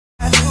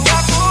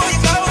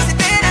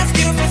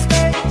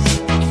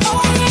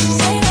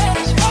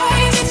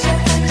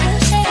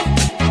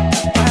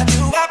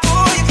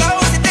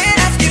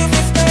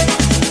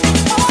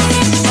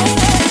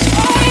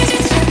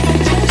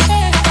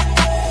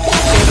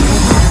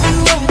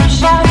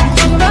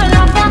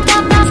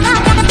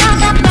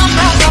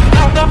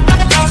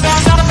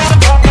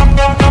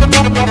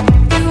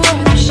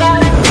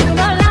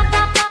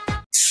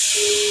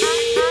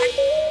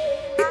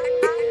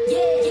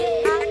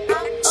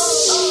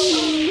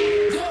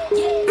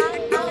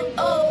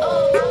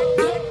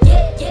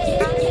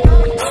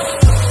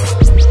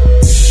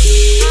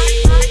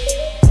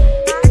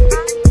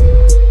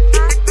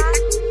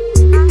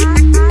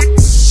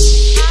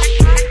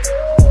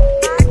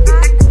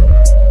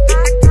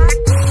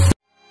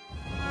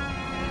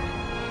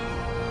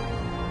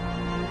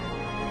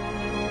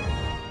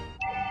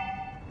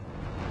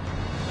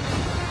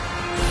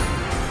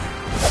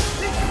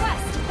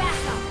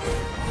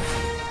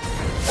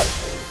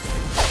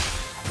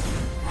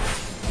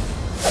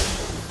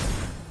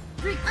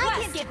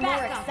should get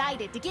more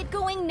excited to get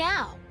going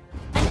now.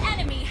 An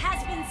enemy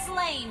has been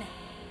slain.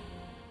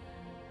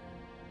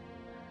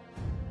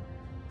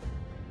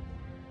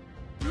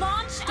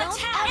 Launch Don't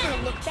attack.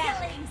 ever look back.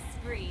 Killing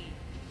spree.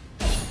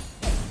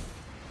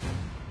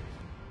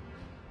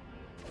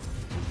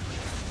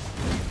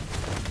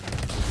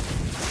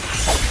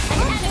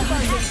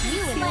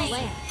 You in the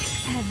land.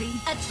 Heavy.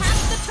 Attack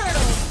the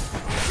turtle.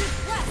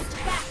 Request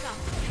backup.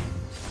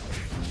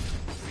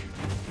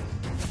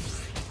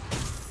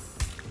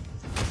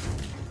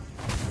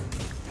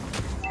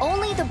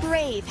 Only the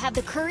brave have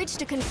the courage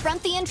to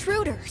confront the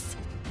intruders.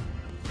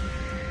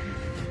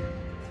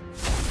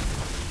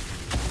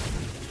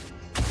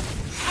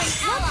 An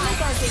ally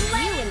make our has debut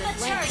slain in the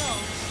this land. turtle.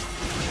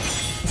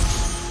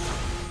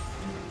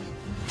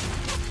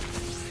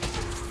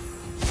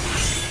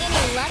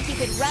 Any luck you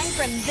could run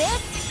from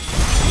this?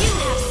 You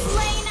have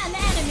slain an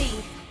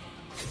enemy.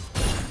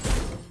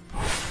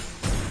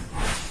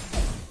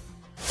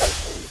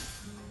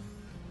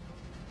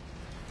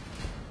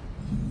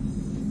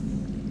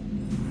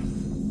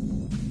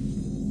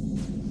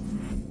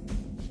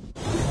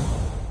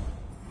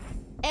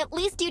 At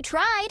least you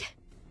tried.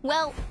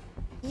 Well,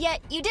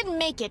 yet you didn't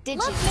make it, did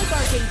you? Let's make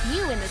our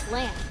debut in this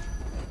land.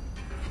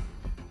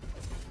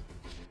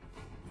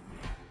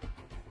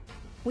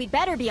 We'd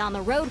better be on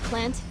the road,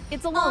 Clint.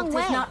 It's a long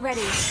way. Ult is not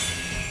ready.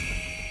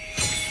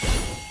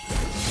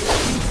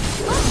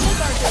 Let's make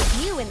our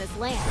debut in this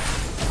land.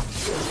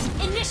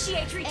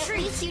 Initiate retreat. At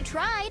least you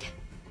tried.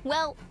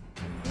 Well,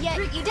 yet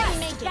you didn't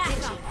make it, did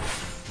you?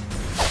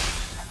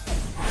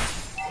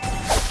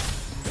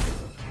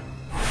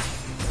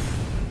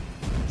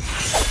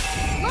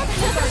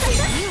 Let's make our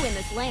debut in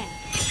this land.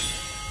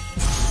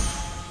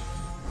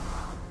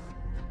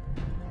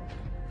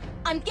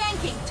 I'm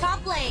ganking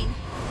top lane.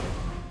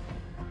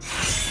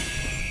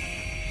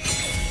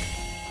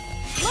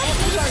 Let's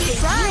make our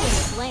debut in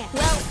this land.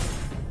 Well,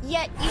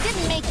 yet you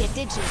didn't make it,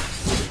 did you?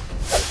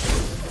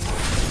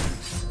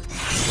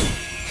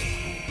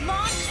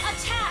 Launch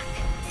attack.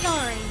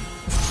 Sorry.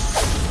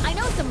 I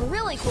know some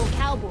really cool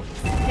cowboys,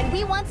 and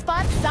we want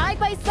spots side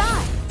by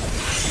side.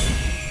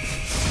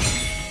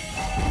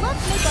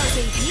 Let's make our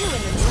debut in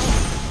this land.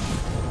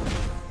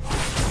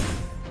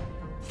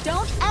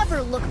 Don't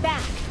ever look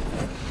back.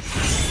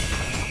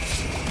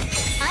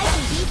 I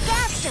can be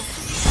faster.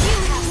 You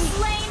have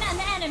slain an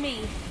enemy.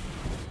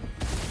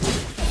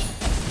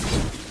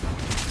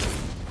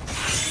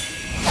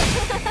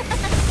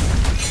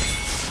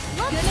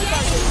 Let's make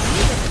our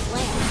debut in this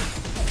land.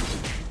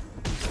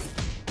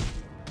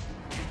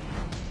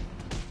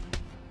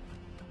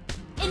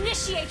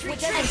 Initiate retreat.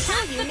 Whichever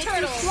Attack you the makes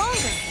turtle. you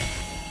stronger.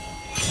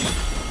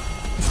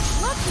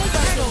 Let's make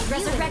our Turtle debut in this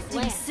resurrecting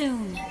land.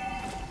 soon.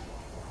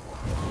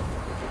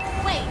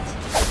 Wait.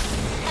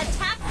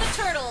 Attack the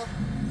turtle.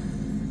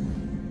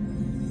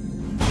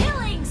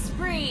 Killing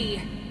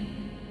spree.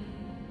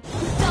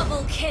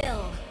 Double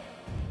kill.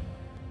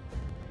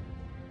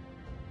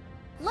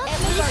 At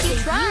least you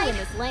tried in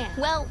this land.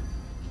 Well,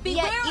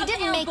 Beware yet you of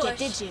didn't make it, ambush.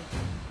 did you?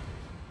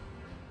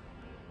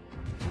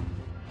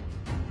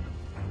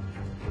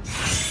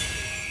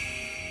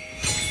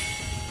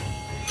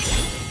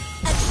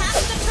 Attack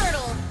the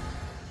turtle.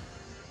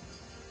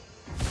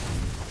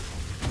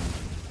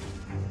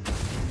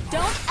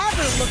 Don't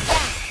ever look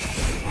back.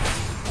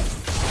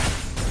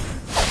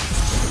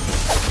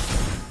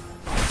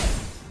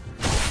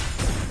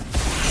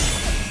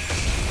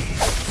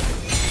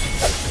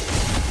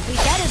 We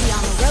better be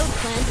on the road,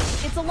 Clint.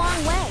 It's a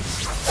long way.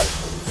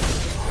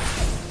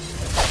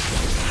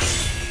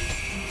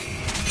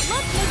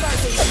 Let's make our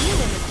debut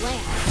in this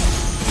land.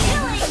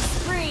 Killing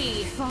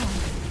spree.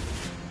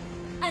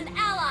 An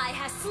ally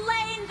has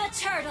slain the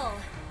turtle.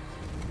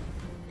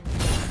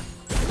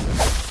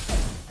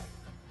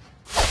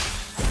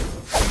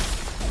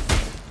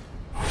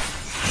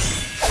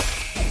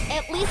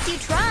 At least you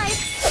tried.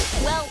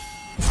 Well,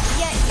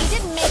 yet you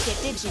didn't make it,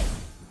 did you?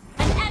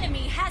 An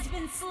enemy has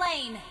been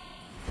slain.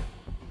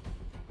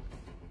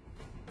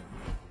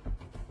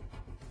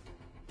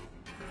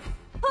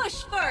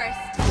 Push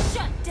first.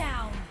 Shut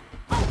down.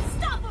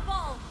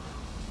 Unstoppable.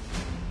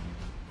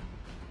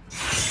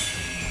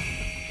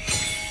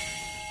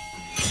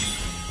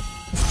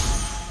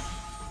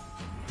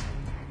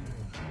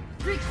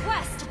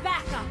 Request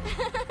backup.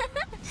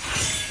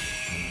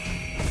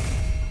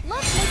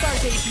 Let's make our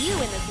debut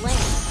in this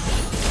land.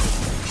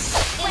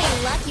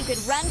 Any luck you could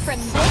run from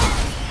this?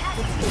 Has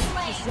been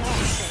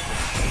slain.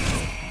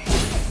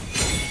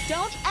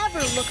 Don't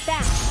ever look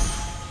back.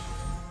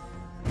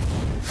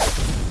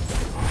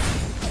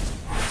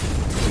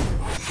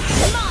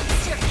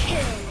 Monster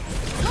kill.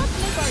 Let's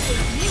make our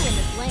debut in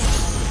this land.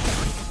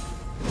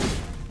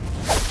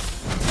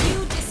 You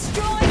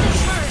destroy the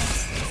turret.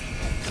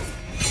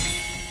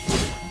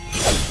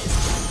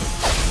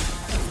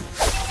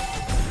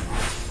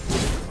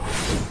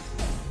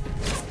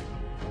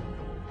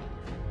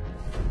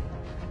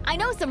 I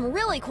know some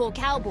really cool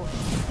cowboys,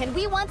 and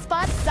we want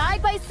spots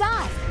side by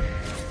side.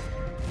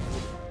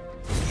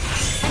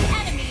 An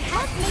enemy has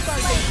Let's been make our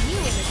slain. debut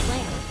in this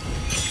land.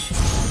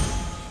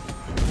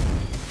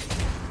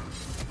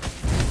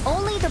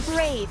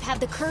 brave have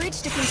the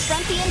courage to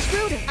confront the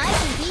intruder. I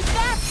can be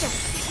faster.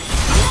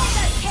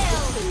 Mega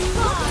kill!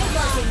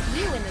 Nothing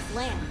you in this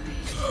land.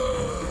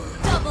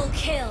 Double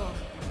kill!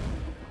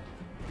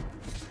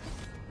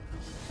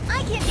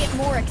 I can't get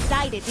more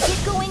excited to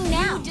get going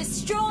now. You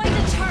destroyed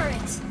a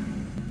turret!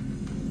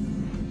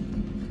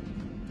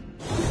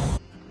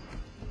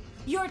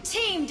 Your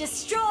team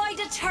destroyed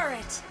a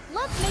turret!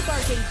 Let's make our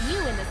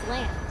debut in this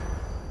land.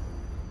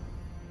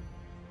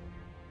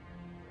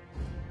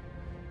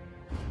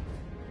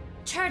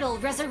 Turtle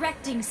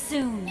resurrecting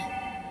soon. An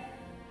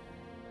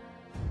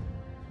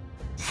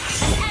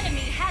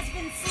enemy has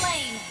been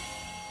slain!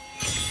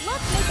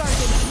 Let's make our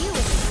debut in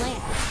this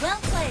land. Well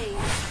played!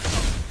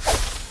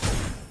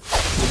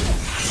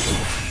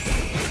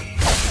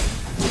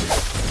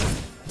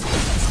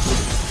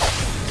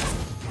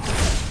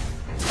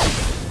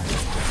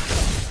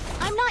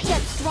 I'm not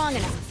yet strong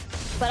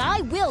enough, but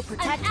I will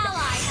protect An them.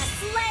 ally has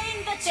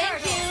slain the turtle!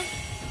 Thank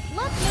you.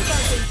 Let's make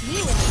our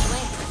debut in this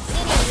land.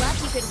 Any luck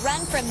you could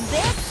run from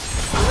this?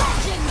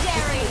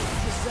 Legendary!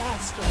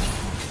 Disaster.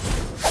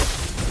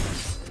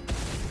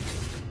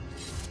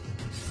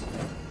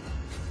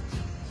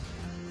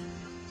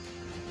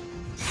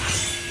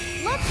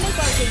 Let's make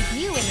our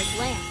debut in this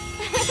land.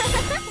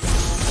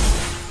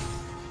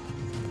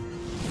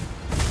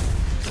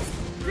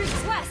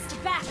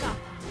 Request backup!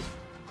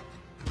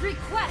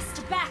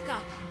 Request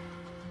backup!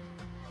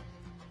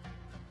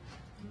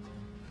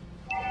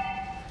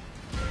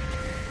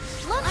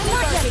 I'm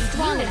not yet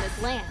strong in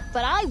this land,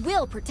 but I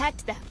will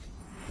protect them.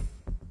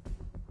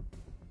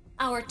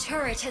 Our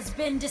turret has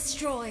been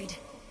destroyed.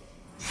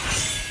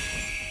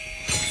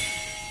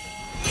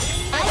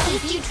 I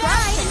think you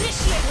tried.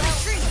 Initiate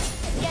retreat!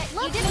 Yet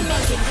you didn't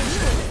make it in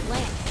this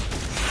land.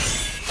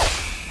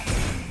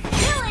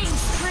 Killing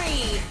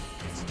spree!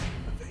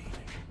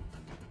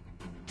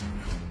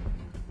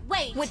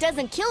 Wait! What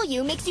doesn't kill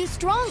you makes you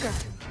stronger.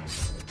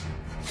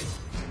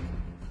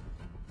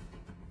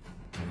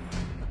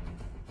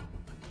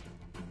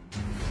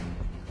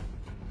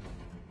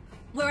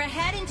 We're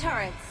ahead in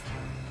turrets.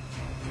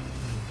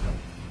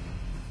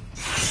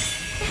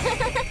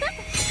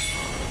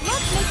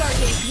 Let's make our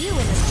debut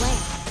in this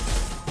land.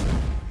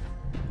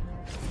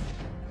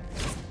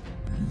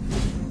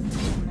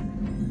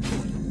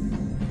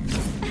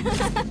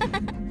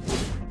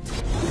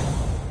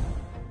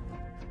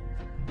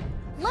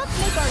 Let's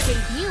make our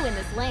debut in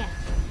this land.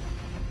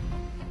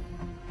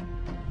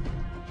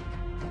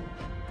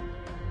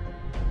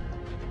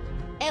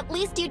 At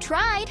least you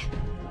tried.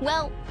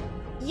 Well,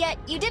 yet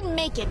you didn't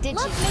make it, did you?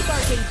 Let's make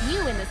our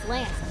debut in this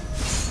land.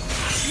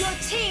 Your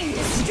team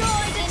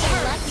destroyed a Any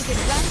turret! luck you could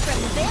run from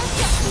this?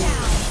 Shut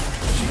down!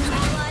 Your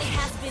ally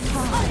has been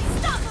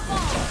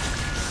unstoppable!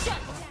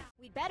 Shut down!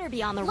 We better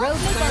be on the Let's road,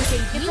 make our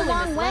friends. debut It's a in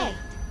long this way. land.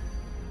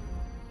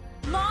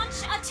 Launch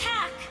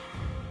attack!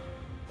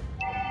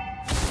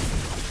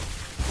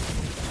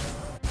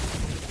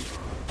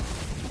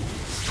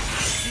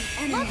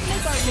 Let's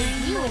make our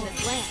debut in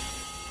this land.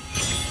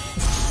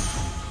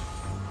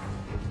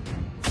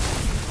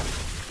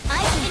 I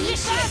can be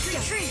Initiate faster.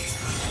 retreat!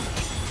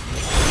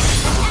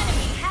 An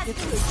enemy has been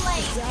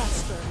slain!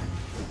 Disaster.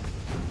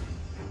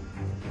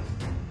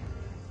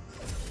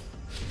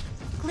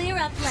 Clear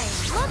up lane.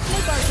 Let's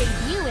make our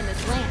debut in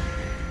this land.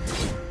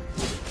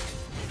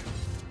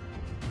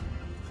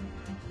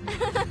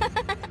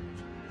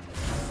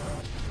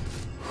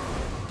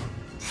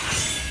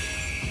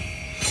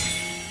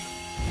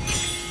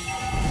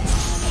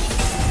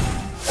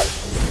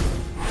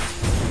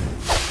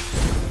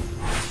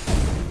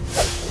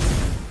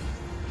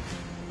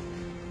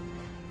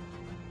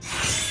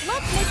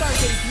 Let's make our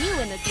debut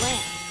in this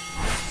land.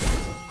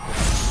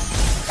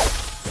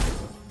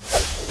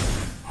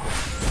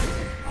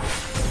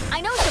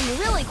 I know some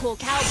really cool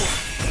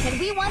cowboys, and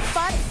we once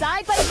fought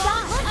side by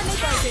side. Let's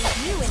make our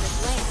debut in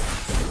this land.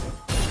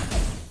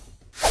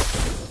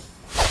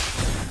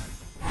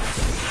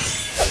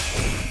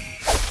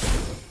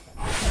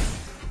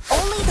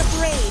 Only the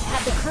brave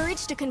have the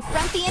courage to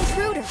confront the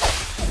intruder.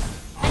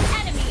 An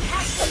enemy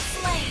has been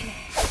slain!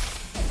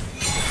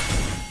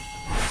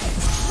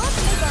 Let's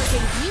make our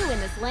debut in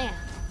this land.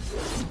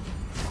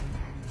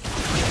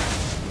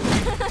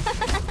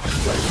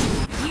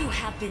 You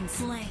have been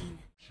slain.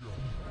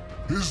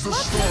 Is the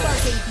Let's make our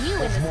debut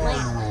in of this my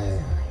land.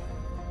 role.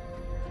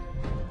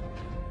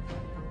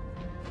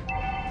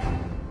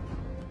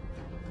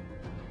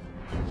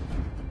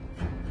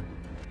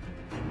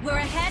 We're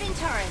ahead in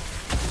turrets.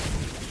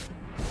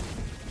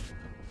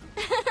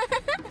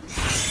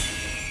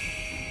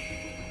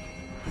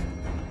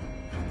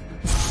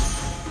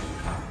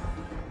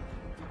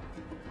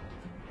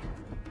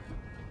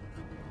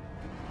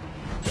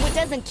 What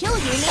doesn't kill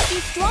you makes you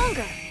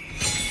stronger.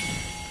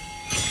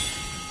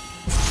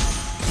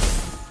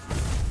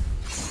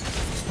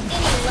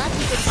 Any luck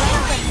you could run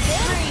from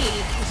this?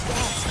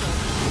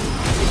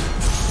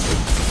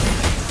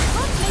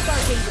 Let's make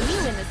our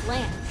debut in this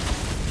land.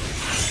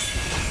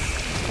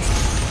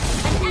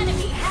 An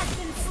enemy has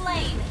been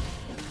slain.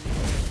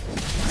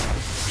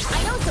 I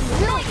know some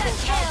really Mega cool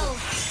kill.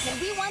 cowboys, and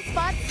we once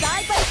fought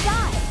side by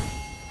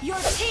Your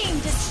team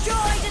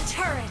destroyed a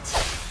turret.